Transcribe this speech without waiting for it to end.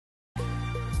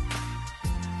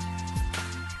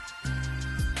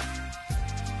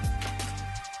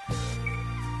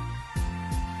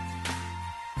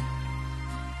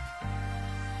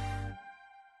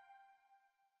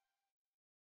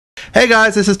Hey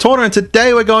guys, this is Torna, and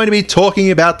today we're going to be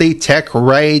talking about the Tech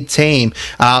Raid team.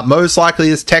 Most likely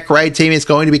this Tech Raid team is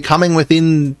going to be coming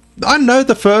within, I don't know,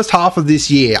 the first half of this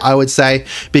year, I would say.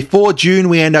 Before June,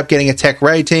 we end up getting a Tech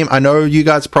Raid team. I know you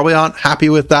guys probably aren't happy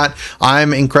with that.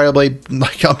 I'm incredibly,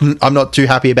 I'm not too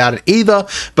happy about it either,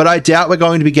 but I doubt we're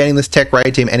going to be getting this Tech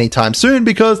Raid team anytime soon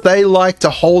because they like to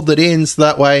hold it in so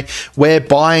that way we're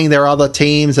buying their other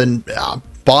teams and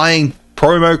buying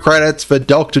promo credits for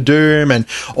Doctor Doom and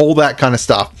all that kind of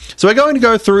stuff. So we're going to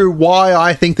go through why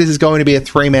I think this is going to be a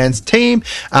three-man team.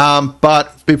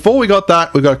 But before we got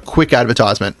that, we've got a quick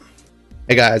advertisement.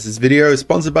 Hey guys, this video is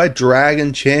sponsored by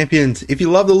Dragon Champions. If you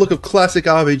love the look of classic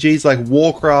RPGs like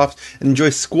Warcraft and enjoy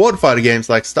squad fighter games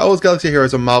like Star Wars Galaxy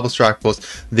Heroes or Marvel Strike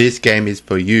Force, this game is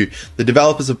for you. The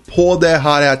developers have poured their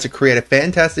heart out to create a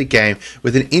fantastic game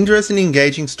with an interesting,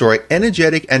 engaging story,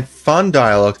 energetic and fun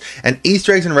dialogues, and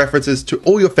Easter eggs and references to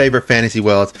all your favorite fantasy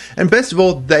worlds. And best of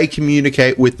all, they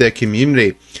communicate with their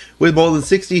community. With more than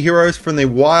 60 heroes from the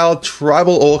wild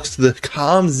tribal orcs to the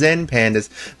calm zen pandas,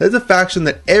 there's a faction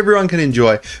that everyone can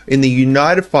enjoy in the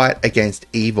united fight against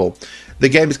evil. The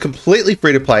game is completely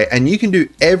free to play and you can do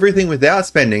everything without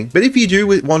spending, but if you do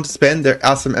want to spend, there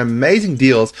are some amazing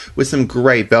deals with some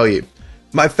great value.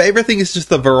 My favorite thing is just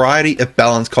the variety of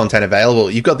balanced content available.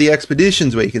 You've got the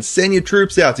expeditions where you can send your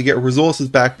troops out to get resources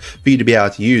back for you to be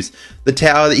able to use. The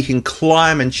tower that you can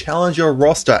climb and challenge your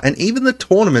roster, and even the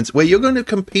tournaments where you're going to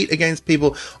compete against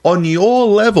people on your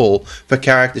level for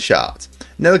character shards.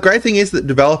 Now the great thing is that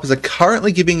developers are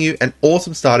currently giving you an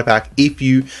awesome starter pack if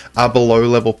you are below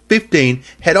level 15.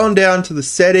 Head on down to the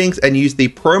settings and use the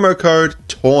promo code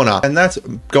TORNA, and that's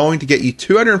going to get you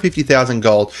 250,000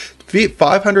 gold,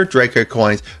 500 Draco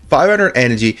coins, 500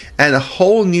 energy, and a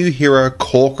whole new hero,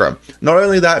 Corcoran. Not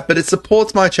only that, but it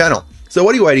supports my channel. So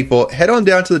what are you waiting for? Head on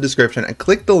down to the description and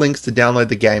click the links to download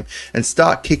the game and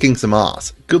start kicking some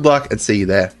ass. Good luck and see you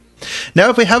there. Now,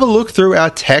 if we have a look through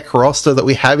our tech roster that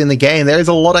we have in the game, there is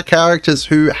a lot of characters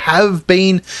who have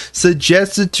been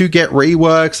suggested to get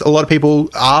reworks. A lot of people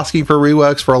asking for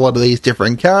reworks for a lot of these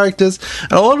different characters,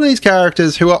 and a lot of these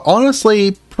characters who are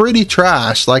honestly pretty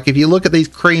trash. Like if you look at these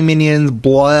Kree minions,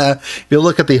 blah. If you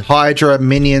look at the Hydra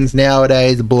minions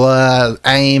nowadays, blah.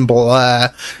 AIM, blah.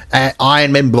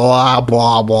 Iron Man, blah,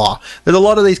 blah, blah. There's a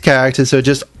lot of these characters who are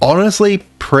just honestly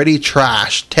pretty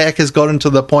trash. Tech has gotten to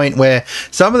the point where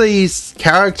some of these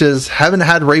characters haven't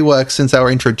had reworks since they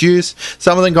were introduced.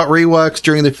 Some of them got reworks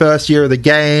during the first year of the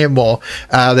game, or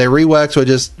their reworks were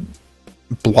just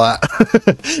blah.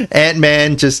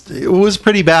 Ant-Man just, it was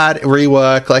pretty bad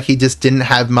rework. Like he just didn't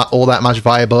have all that much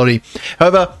viability.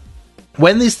 However,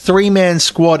 when this three-man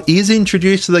squad is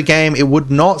introduced to the game, it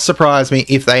would not surprise me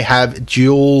if they have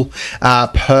dual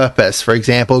purpose. For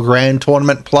example, Grand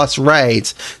Tournament plus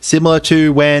raids, similar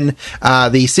to when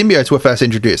the symbiotes were first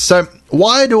introduced. So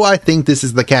why do I think this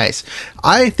is the case?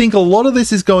 I think a lot of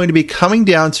this is going to be coming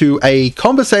down to a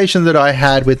conversation that I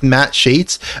had with Matt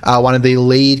Sheets, one of the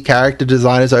lead character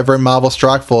designers over in Marvel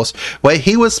Strike Force, where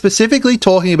he was specifically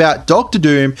talking about Doctor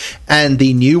Doom and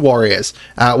the New Warriors.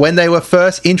 When they were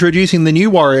first introducing the New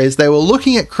Warriors, they were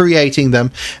looking at creating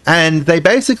them, and they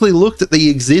basically looked at the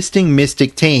existing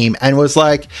Mystic team and was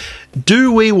like,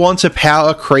 do we want to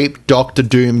power creep Doctor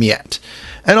Doom yet?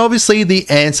 And obviously the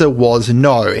answer was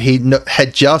no. He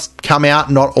had just come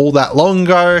out not all that long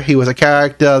ago. He was a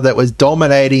character that was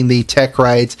dominating the tech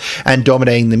raids and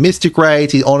dominating the mystic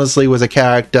raids. He honestly was a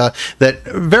character that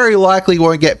very likely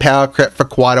won't get power crept for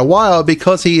quite a while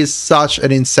because he is such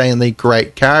an insanely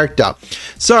great character.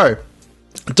 So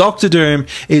Doctor Doom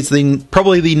is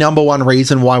probably the number one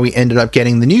reason why we ended up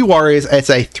getting the New Warriors as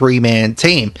a three-man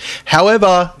team.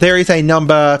 However, there is a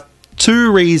number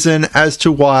two reason as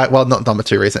to why, well, not number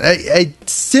two reason, a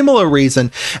similar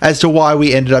reason as to why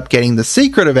we ended up getting the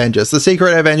Secret Avengers. The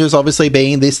Secret Avengers obviously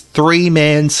being this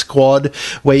three-man squad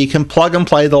where you can plug and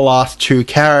play the last two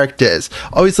characters.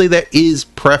 Obviously, there is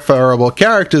preferable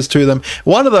characters to them,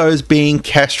 one of those being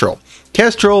Kestrel.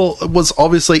 Kestrel was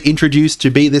obviously introduced to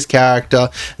be this character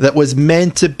that was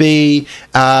meant to be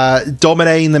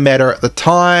dominating the meta at the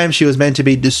time. She was meant to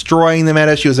be destroying the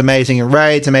meta. She was amazing in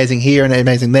raids, amazing here and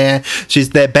amazing there.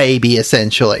 She's their baby,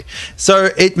 essentially.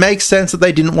 So it makes sense that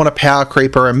they didn't want to power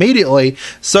creep her immediately,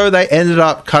 so they ended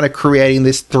up kind of creating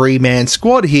this three-man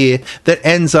squad here that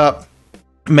ends up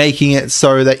making it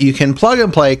so that you can plug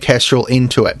and play Kestrel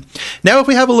into it. Now, if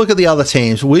we have a look at the other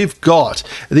teams, we've got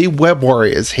the Web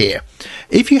Warriors here.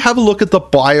 if you have a look at the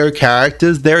bio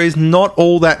characters, there is not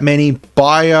all that many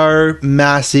bio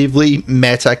massively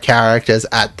meta characters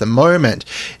at the moment.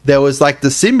 There was like the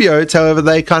symbiotes, however,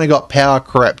 they kind of got power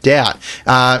crept out.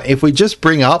 If we just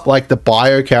bring up like the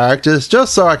bio characters,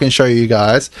 just so I can show you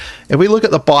guys, if we look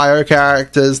at the bio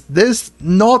characters, there's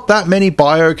not that many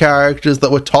bio characters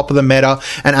that were top of the meta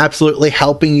and absolutely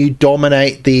helping you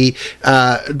dominate the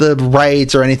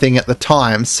raids or anything at the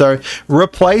time. So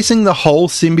replacing the whole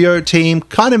symbiote team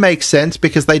kind of makes sense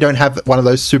because they don't have one of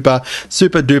those super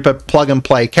duper plug and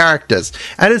play characters.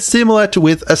 And it's similar to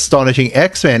with Astonishing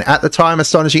X-Men. At the time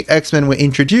Astonishing X-Men were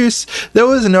introduced, there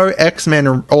was no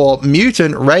X-Men or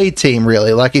mutant raid team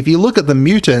really. Like if you look at the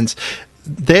mutants,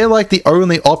 they're like the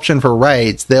only option for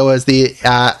raids. There was the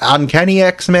Uncanny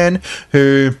X-Men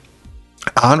who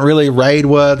aren't really raid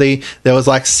worthy. There was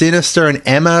like Sinister and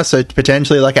Emma, so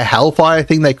potentially like a Hellfire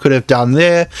thing they could have done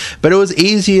there, but it was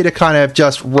easier to kind of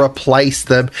just replace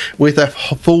them with a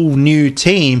full new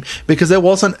team because there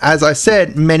wasn't, as I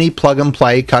said, many plug and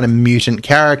play kind of mutant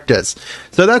characters.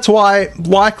 So that's why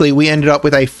likely we ended up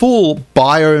with a full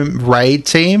bio raid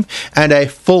team and a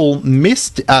full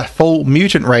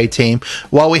mutant raid team,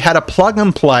 while we had a plug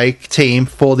and play team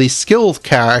for the skills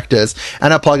characters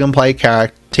and a plug and play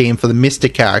team for the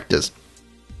Mystic characters.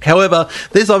 However,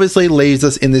 this obviously leaves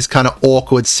us in this kind of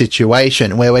awkward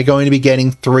situation where we're going to be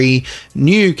getting 3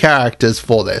 new characters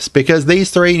for this, because these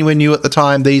 3 were new at the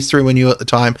time, these 3 were new at the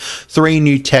time, 3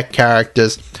 new tech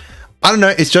characters. I don't know,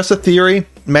 it's just a theory.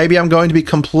 Maybe I'm going to be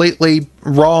completely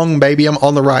wrong. Maybe I'm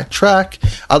on the right track.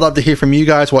 I'd love to hear from you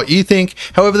guys what you think.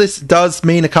 However, this does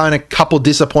mean a kind of couple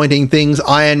disappointing things.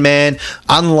 Iron Man,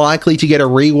 unlikely to get a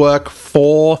rework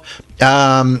for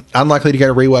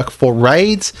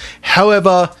raids.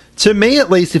 However, to me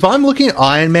at least, if I'm looking at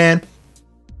Iron Man,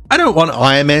 I don't want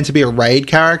Iron Man to be a raid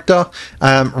character.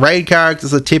 Raid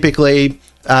characters are typically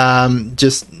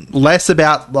just less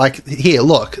about, like, here,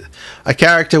 look, a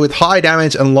character with high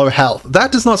damage and low health.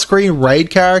 That does not scream raid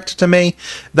character to me.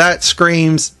 That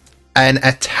screams an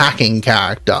attacking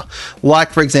character,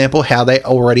 like for example how they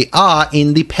already are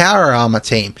in the Power Armor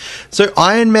team. So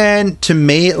Iron Man, to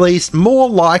me at least, more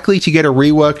likely to get a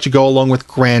rework to go along with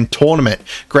Grand Tournament.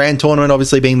 Grand Tournament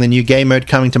obviously being the new game mode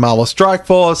coming to Marvel Strike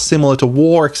Force, similar to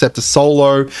War except a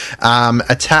solo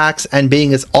attacks, and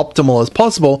being as optimal as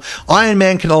possible. Iron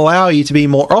Man can allow you to be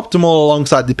more optimal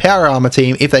alongside the Power Armor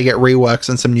team if they get reworks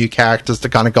and some new characters to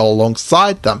kind of go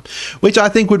alongside them, which I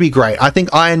think would be great. I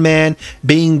think Iron Man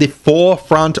being the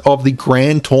forefront of the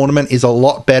Grand Tournament is a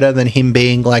lot better than him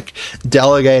being like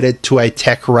delegated to a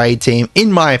tech raid team,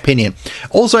 in my opinion.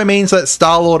 Also means that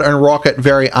Star-Lord and Rocket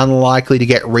very unlikely to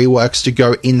get reworks to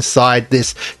go inside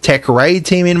this tech raid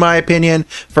team, in my opinion.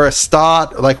 For a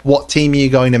start, like, what team are you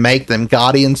going to make them?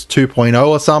 Guardians 2.0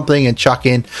 or something and chuck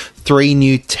in 3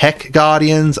 new tech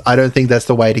Guardians? I don't think that's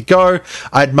the way to go.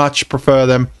 I'd much prefer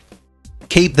them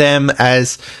keep them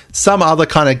as some other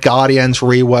kind of Guardians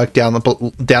rework down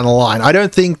the line. I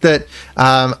don't think that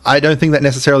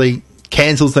necessarily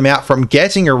cancels them out from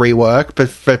getting a rework, but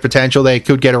for potential they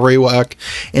could get a rework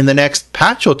in the next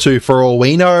patch or 2 for all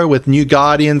we know, with new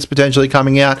Guardians potentially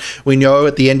coming out. We know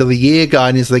at the end of the year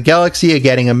Guardians of the Galaxy are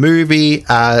getting a movie,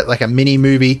 like a mini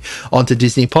movie onto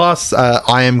Disney Plus.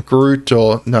 I Am Groot,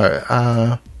 or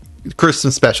no,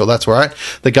 Christmas special, that's right,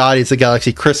 the Guardians of the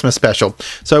Galaxy Christmas special.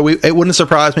 So it wouldn't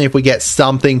surprise me if we get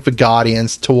something for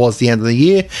Guardians towards the end of the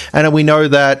year, and we know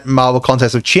that Marvel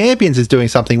Contest of Champions is doing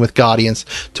something with Guardians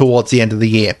towards the end of the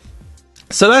year.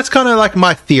 So that's kind of like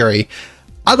my theory.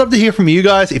 I'd love to hear from you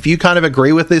guys if you kind of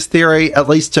agree with this theory. At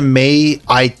least to me,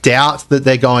 I doubt that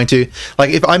they're going to.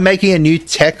 Like, if I'm making a new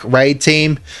tech raid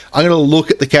team, I'm going to look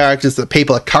at the characters that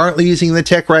people are currently using in the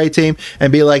tech raid team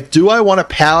and be like, do I want to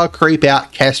power creep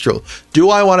out Kestrel? Do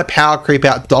I want to power creep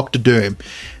out Doctor Doom?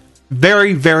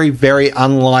 Very, very, very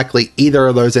unlikely either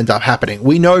of those end up happening.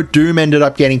 We know Doom ended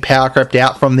up getting power crept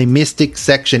out from the Mystic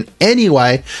section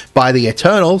anyway by the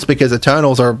Eternals, because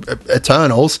Eternals are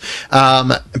Eternals,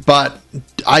 but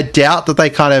I doubt that they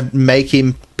kind of make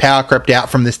him power crept out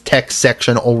from this tech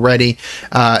section already.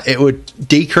 It would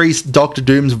decrease Doctor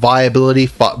Doom's viability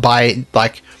by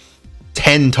like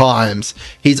 10 times.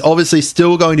 He's obviously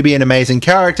still going to be an amazing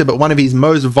character, but one of his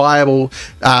most viable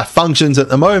functions at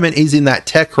the moment is in that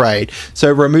tech raid. So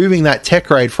removing that tech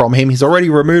raid from him, he's already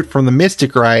removed from the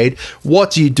Mystic raid.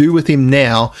 What do you do with him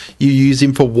now? You use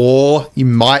him for War, you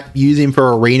might use him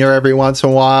for Arena every once in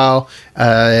a while,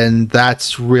 and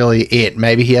that's really it.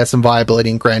 Maybe he has some viability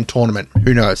in Grand Tournament,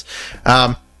 who knows.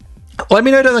 Let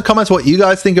me know down in the comments what you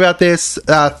guys think about this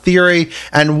theory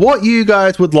and what you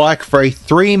guys would like for a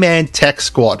 3-man tech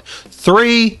squad.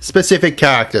 3 specific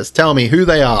characters. Tell me who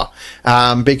they are.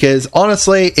 Because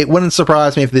honestly, it wouldn't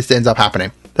surprise me if this ends up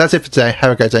happening. That's it for today.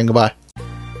 Have a great day and goodbye.